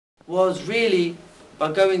was really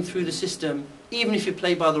by going through the system, even if you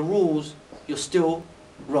play by the rules, you're still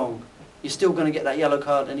wrong. You're still going to get that yellow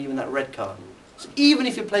card and even that red card. So even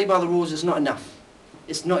if you play by the rules, it's not enough.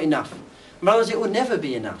 It's not enough. Brothers, it will never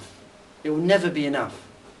be enough. It will never be enough.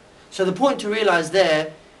 So the point to realize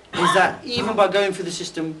there is that even by going through the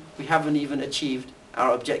system, we haven't even achieved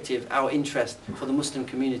our objective, our interest for the Muslim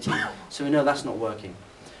community. So we know that's not working.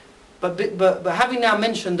 But having now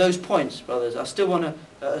mentioned those points, brothers, I still want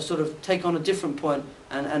to sort of take on a different point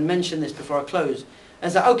and mention this before I close.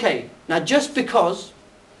 Is that okay? Now just because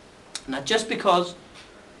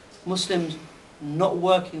Muslims not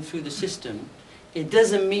working through the system, it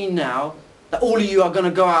doesn't mean now that all of you are going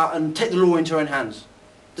to go out and take the law into your own hands.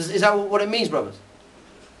 Is that what it means, brothers?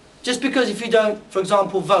 Just because if you don't, for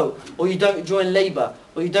example, vote, or you don't join Labour,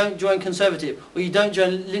 or you don't join Conservative, or you don't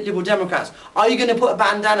join Liberal Democrats, are you going to put a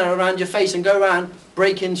bandana around your face and go around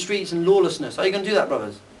breaking streets and lawlessness? Are you going to do that,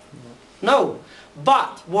 brothers? No.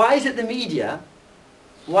 But why is it the media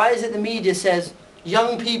says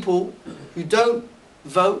young people who don't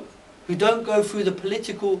vote, who don't go through the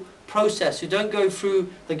political process, who don't go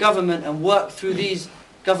through the government and work through these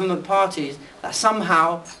government parties, that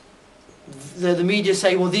somehow the media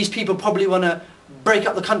say, well, these people probably want to break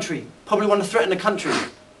up the country, probably want to threaten the country,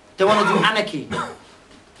 they want to do anarchy.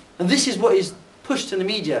 And this is what is pushed in the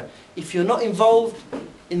media. If you're not involved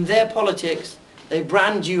in their politics, they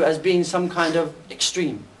brand you as being some kind of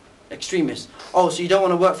extremist. Oh, so you don't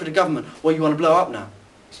want to work for the government? Well, you want to blow up now?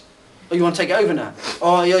 Or you want to take it over now?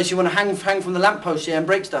 Or yes, you want to hang from the lamppost here and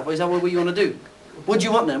break stuff? Or is that what you want to do? What do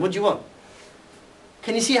you want then? What do you want?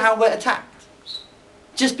 Can you see how we're attacked?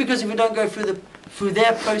 Just because if we don't go through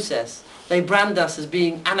their process, they brand us as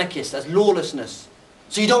being anarchists, as lawlessness.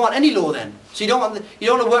 So you don't want any law then? So you don't want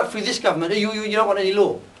to work through this government? You don't want any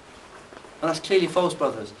law? And that's clearly false,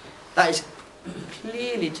 brothers. That is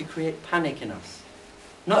clearly to create panic in us.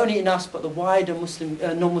 Not only in us, but the wider Muslim,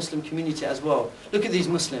 non-Muslim community as well. Look at these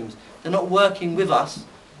Muslims. They're not working with us,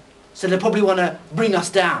 so they probably want to bring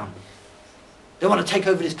us down. They want to take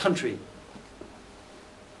over this country.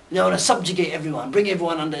 They want to subjugate everyone, bring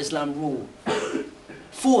everyone under Islam rule.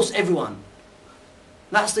 Force everyone.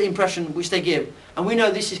 That's the impression which they give. And we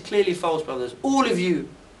know this is clearly false, brothers. All of you,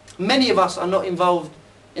 many of us are not involved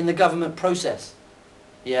in the government process,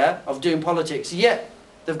 of doing politics, yet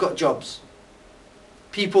they've got jobs.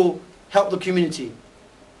 People help the community.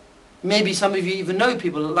 Maybe some of you even know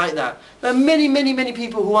people like that. There are many, many, many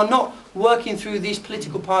people who are not working through these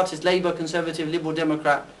political parties, Labour, Conservative, Liberal,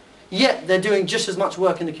 Democrat, yet they're doing just as much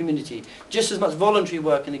work in the community, just as much voluntary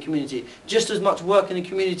work in the community, just as much work in the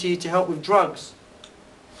community to help with drugs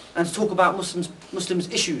and to talk about Muslims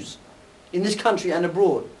issues in this country and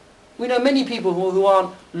abroad. We know many people who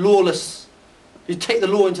aren't lawless, who take the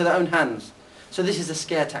law into their own hands. So this is a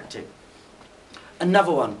scare tactic.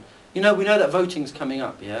 Another one, we know that voting's coming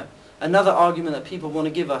up, Another argument that people want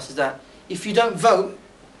to give us is that if you don't vote,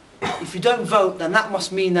 then that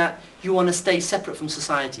must mean that you want to stay separate from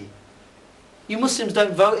society. You Muslims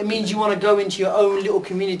don't vote, it means you want to go into your own little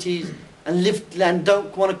communities and live and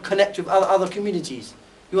don't want to connect with other communities.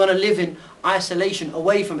 You want to live in isolation,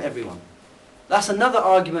 away from everyone. That's another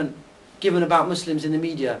argument given about Muslims in the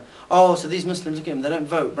media. Oh, so these Muslims, look at them, they don't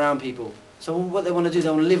vote, brown people. So what they want to do, they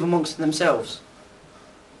want to live amongst themselves.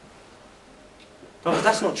 But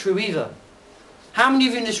that's not true either. How many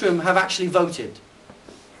of you in this room have actually voted?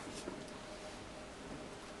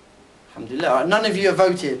 Alhamdulillah, none of you have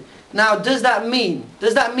voted. Now, does that mean,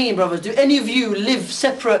 brothers, do any of you live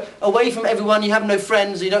separate, away from everyone, you have no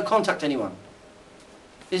friends, you don't contact anyone?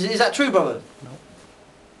 Is that true, brother? No.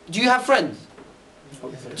 Do you have friends?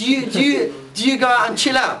 Do you go out and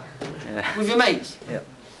chill out with your mates? Yeah.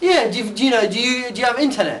 Yeah. Do you have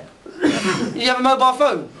internet? Do you have a mobile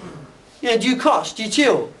phone? Do you kosh? Do you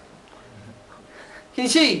chill? Can you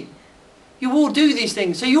see? You all do these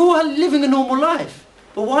things, so you all are living a normal life.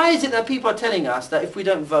 But why is it that people are telling us that if we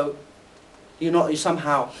don't vote,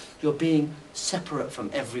 you're being separate from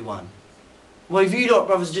everyone? Well, if you lot,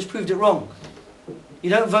 brothers, just proved it wrong. You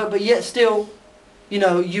don't vote, but yet still,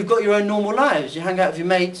 you've got your own normal lives. You hang out with your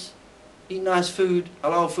mates, eat nice food,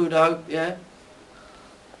 halal food, I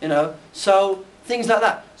hope, so things like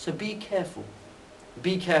that. So be careful.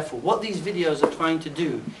 Be careful. What these videos are trying to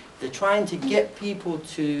do, they're trying to get people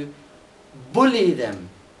to bully them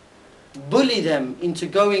into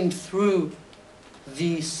going through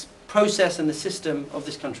the process and the system of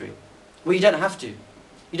this country. Well, you don't have to.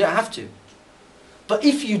 You don't have to. But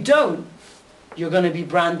if you don't, you're going to be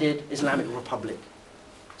branded Islamic Republic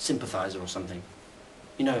sympathizer or something.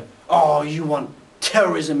 Oh, you want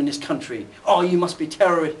terrorism in this country. Oh, you must be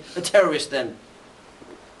a terrorist then.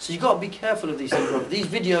 So you've got to be careful of these things, brother. These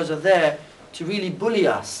videos are there to really bully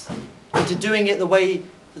us into doing it the way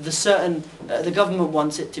the government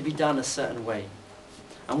wants it to be done a certain way.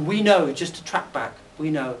 And we know, just to track back, we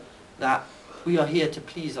know that we are here to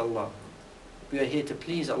please Allah. We are here to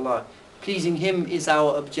please Allah. Pleasing Him is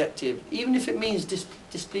our objective, even if it means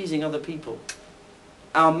displeasing other people.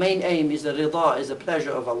 Our main aim is the rida, is the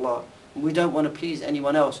pleasure of Allah. We don't want to please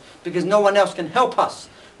anyone else, because no one else can help us.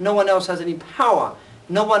 No one else has any power.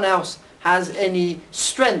 No one else has any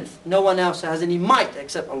strength. No one else has any might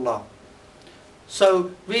except Allah.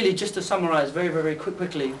 So really, just to summarize very, very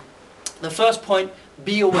quickly, the first point,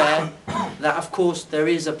 be aware that of course there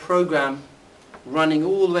is a program running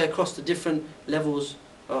all the way across the different levels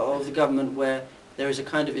of the government where there is a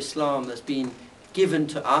kind of Islam that's been given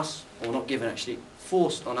to us, or not given actually,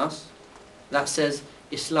 forced on us, that says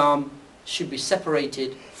Islam should be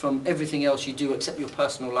separated from everything else you do except your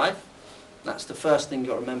personal life. That's the first thing you've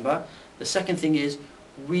got to remember. The second thing is,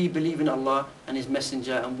 we believe in Allah and His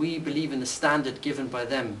Messenger, and we believe in the standard given by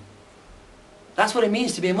them. That's what it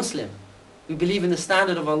means to be a Muslim. We believe in the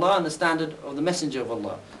standard of Allah and the standard of the Messenger of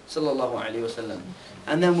Allah, sallallahu alaihi wasallam.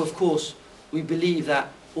 And then, of course, we believe that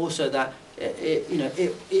also that it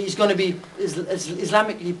is going to be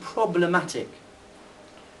Islamically problematic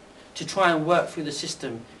to try and work through the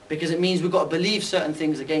system, because it means we've got to believe certain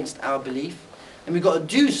things against our belief, and we've got to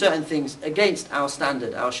do certain things against our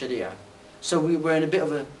standard, our Sharia. So we're in a bit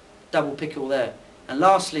of a double pickle there. And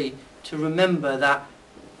lastly, to remember that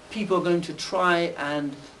people are going to try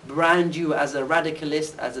and brand you as a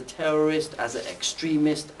radicalist, as a terrorist, as an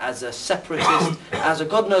extremist, as a separatist, as a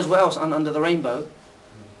God knows what else under the rainbow,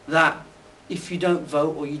 that if you don't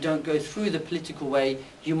vote or you don't go through the political way,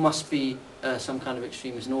 you must be some kind of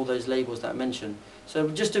extremist, and all those labels that I mentioned. So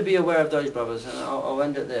just to be aware of those, brothers, and I'll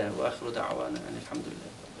end it there. وآخر دعوانا أن الحمد لله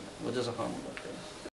وجزاكم الله خير.